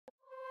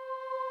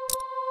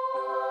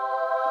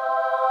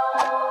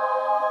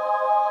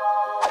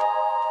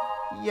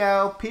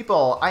Yo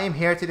people, I am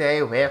here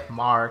today with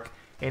Mark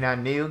in a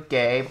new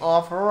game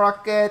of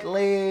Rocket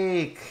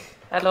League.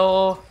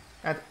 Hello.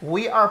 And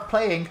we are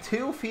playing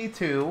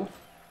 2v2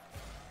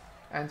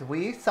 and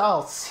we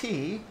shall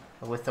see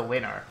who is the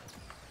winner.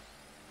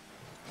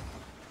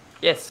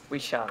 Yes, we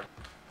shall.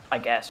 I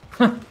guess.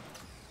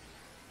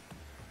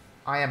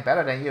 I am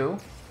better than you.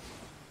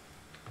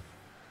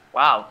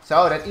 Wow.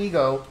 So that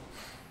ego,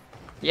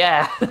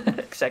 Yeah,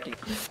 exactly.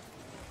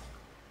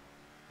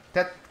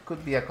 that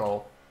could be a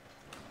goal.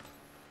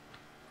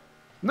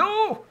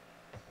 No!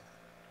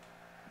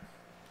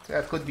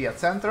 That could be a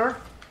center.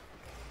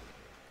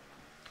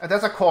 And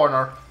that's a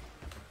corner.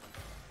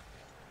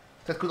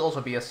 That could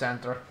also be a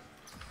center.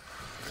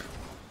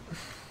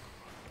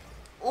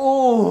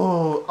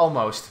 Ooh,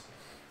 almost.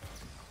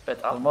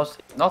 But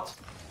almost not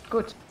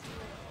good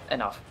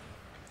enough.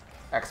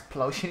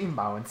 Explosion in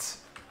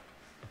mounts.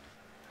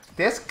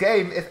 This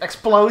game is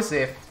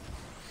explosive.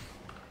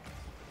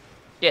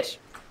 Yes.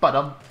 But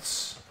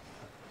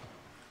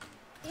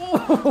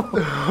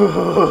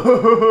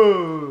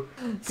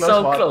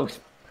So one. close.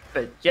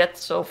 But yet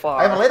so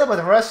far. I'm a little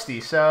bit rusty,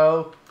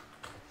 so...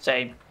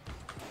 Same.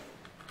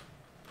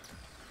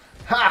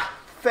 Ha!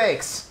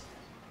 Fakes!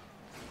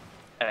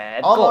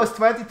 And Almost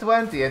goal.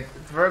 2020 and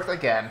it worked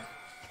again.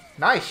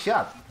 Nice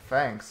shot.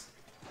 Thanks.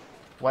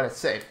 What a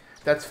save.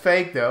 That's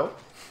fake though.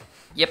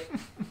 Yep.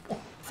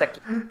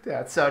 Exactly.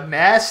 That's so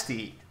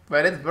nasty.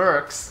 But it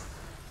works.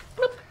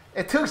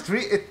 It took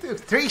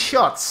three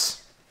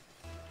shots.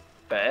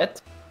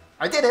 But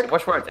I did it. it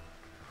was worth it.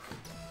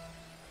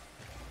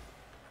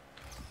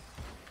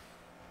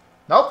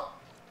 Nope.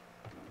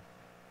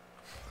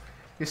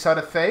 You saw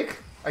the fake?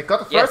 I got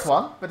the first Yes.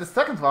 one, but the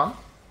second one,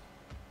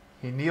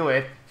 he knew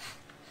it.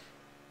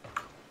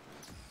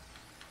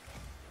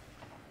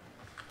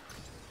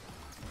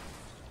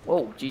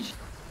 Whoa, Jesus.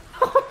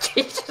 Oh,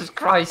 Jesus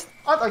Christ.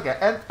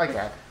 And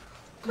again.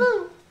 Woo.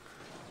 You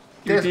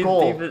This didn't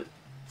goal. even-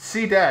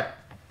 See that?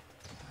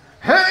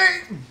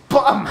 Hey!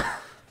 Bum!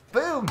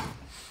 Boom!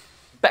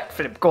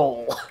 Backflip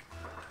goal.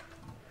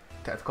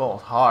 That goal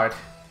is hard.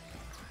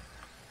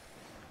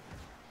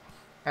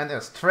 And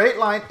a straight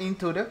line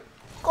into the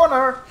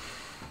corner.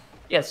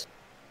 Yes.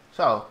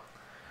 So,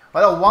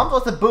 what I want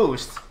was the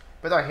boost,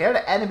 but I hear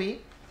the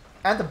enemy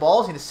and the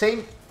ball's in the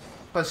same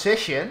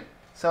position,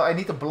 so I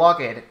need to block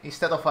it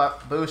instead of a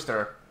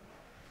booster.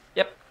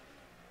 Yep.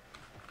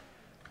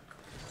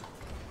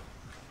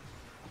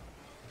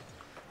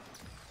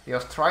 He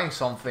was trying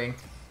something,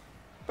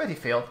 but he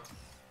failed.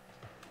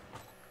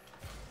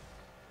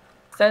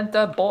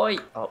 Santa boy.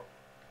 Oh.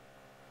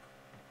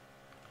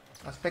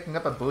 I was picking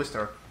up a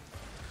booster.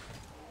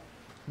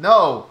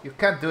 No, you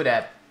can't do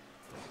that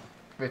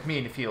with me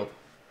in the field.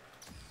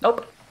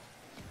 Nope.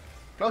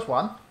 Close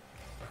one.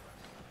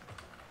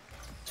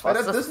 But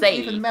But that doesn't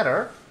even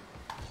matter.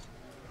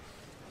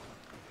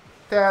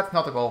 That's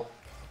not a goal.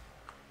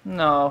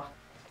 No.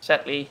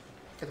 Sadly.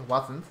 It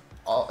wasn't.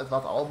 It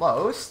was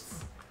almost.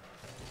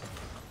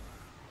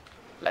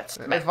 Let's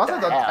It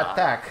wasn't an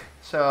attack,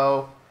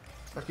 so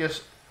let's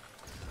just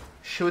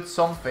shoot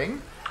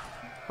something.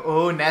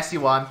 Oh, nasty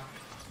one.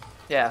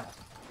 Yeah.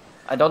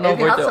 I don't know If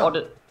you where had the some-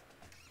 other...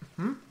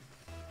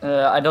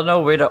 I don't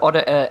know where the other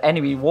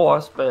enemy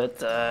was,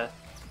 but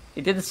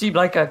he didn't seem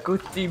like a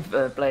good team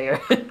player.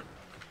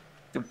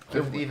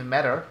 Doesn't even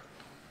matter.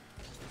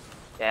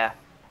 Yeah,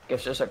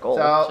 gives us a goal.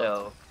 So-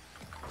 So,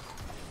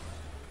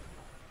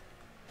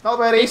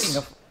 Nobody's.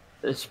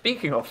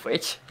 speaking of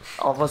which,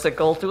 almost a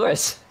goal to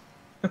us.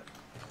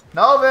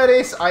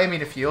 Nobody's. I am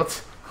in the field.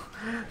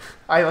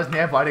 I was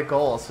nearby the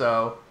goal,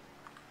 so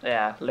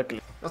Yeah, luckily.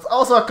 it was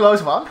also a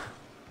close one.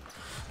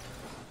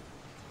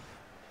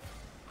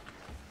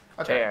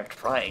 Okay. They're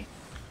trying.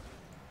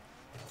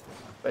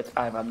 But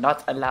I'm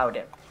not allowed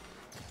them.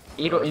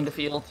 Either in the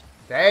field.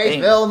 They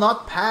Dang. will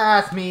not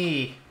pass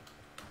me.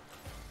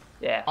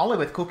 Yeah. Only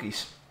with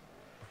cookies.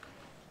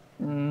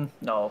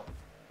 No.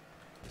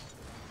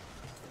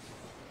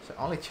 It's the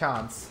only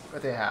chance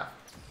that they have.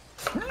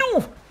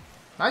 No!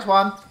 Nice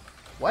one.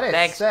 What is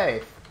Thanks.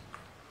 safe?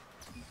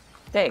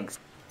 Thanks.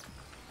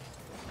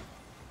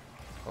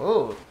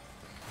 Ooh.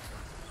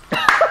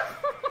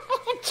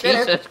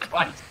 Jesus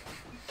Christ.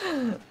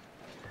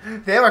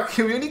 They were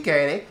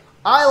communicating.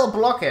 I will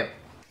block him.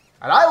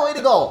 And I will hit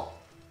a goal.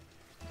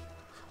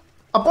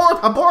 Abort!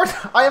 Abort!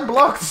 I am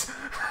blocked!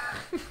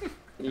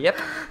 Yep.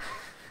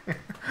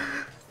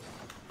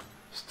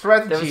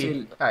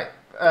 Strategy. Right.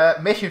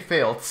 Mission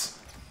failed.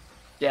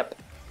 Yep.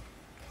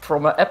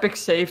 From an epic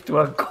save to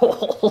a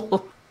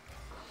goal.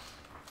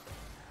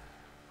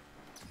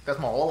 That's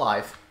my whole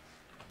life.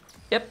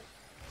 Yep.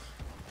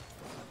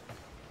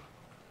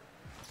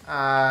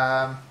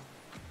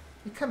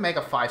 You can make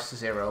a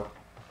 5-0.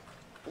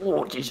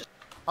 Oh, Jesus.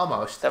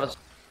 Almost. That was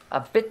a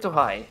bit too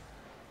high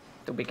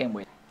to begin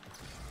with.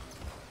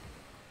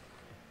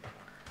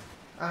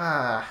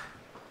 Ah.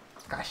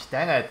 Gosh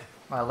dang it.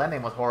 My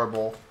landing was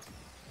horrible.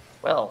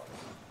 Well,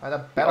 I had a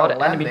the better other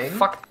landing. enemy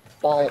fucked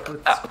I ball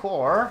could up.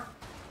 score.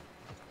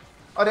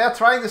 Oh, they are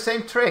trying the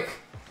same trick.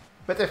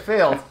 But they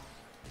failed.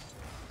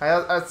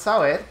 I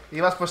saw it.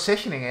 He was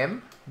positioning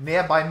him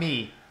nearby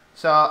me.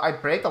 So I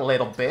braked a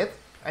little bit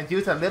and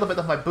used a little bit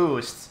of my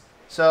boost.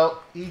 So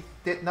he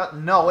did not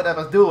know what I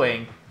was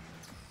doing.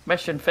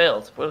 Mission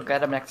failed. We'll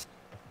get him next.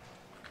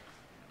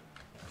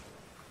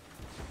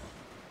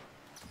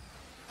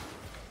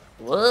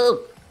 Whoa!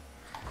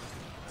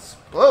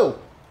 Whoa!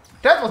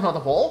 That was not a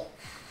wall.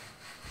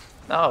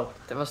 No,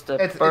 that was the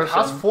It person.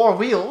 has 4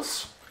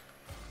 wheels.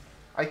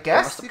 I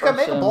guess you can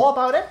make a ball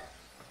about it.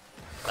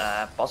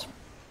 Possible.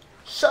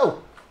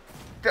 So,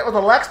 that was a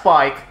lag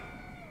spike.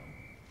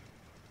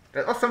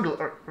 That was some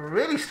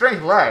really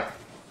strange lag.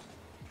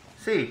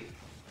 See,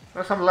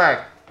 there's some lag.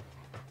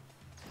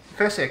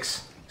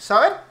 Physics.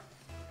 Saw it?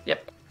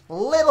 Yep. A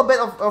little bit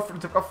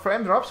of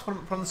frame drops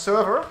from the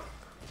server.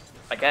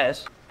 I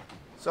guess.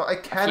 So I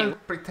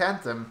cannot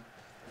pretend them.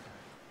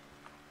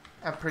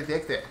 And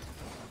predict it.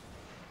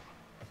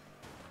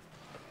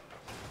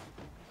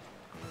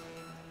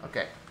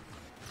 Okay.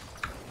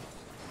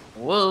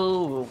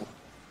 Whoa.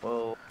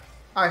 Whoa.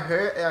 I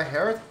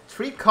heard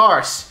 3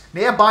 cars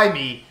nearby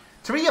me.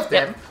 3 of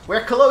them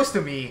were close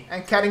to me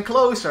and getting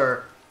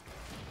closer.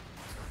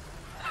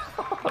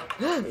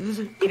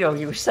 You know,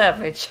 you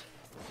savage.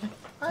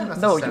 I'm not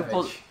No, a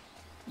savage.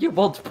 you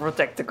won't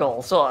protect the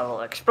goal, so I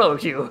will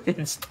explode you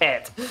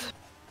instead.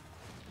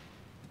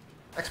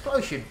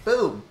 Explosion,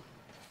 boom.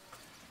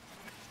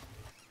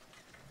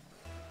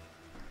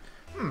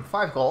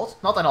 5 goals,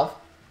 not enough.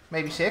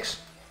 Maybe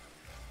 6.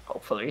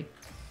 Hopefully.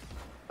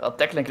 Well,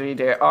 technically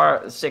there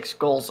are 6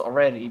 goals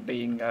already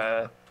being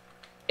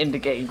in the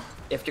game,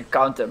 if you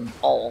count them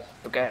all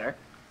together.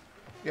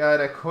 Yeah,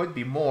 there could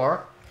be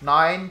more.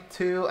 9,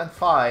 2 and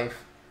 5.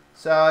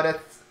 So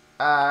that's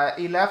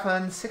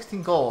 11,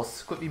 16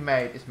 goals could be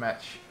made this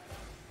match.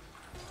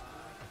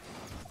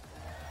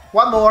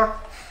 1 more.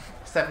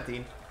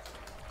 17.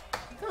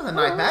 That was a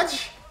nice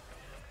match.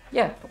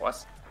 Yeah, it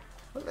was.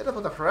 A little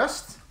bit of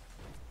rest.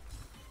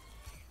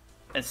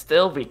 And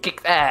still we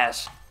kicked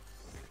ass.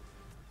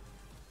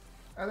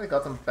 And I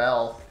got some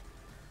bell.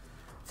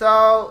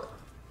 So,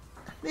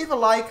 leave a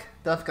like,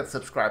 don't forget to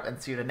subscribe,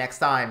 and see you the next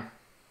time.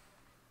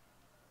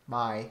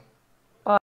 Bye.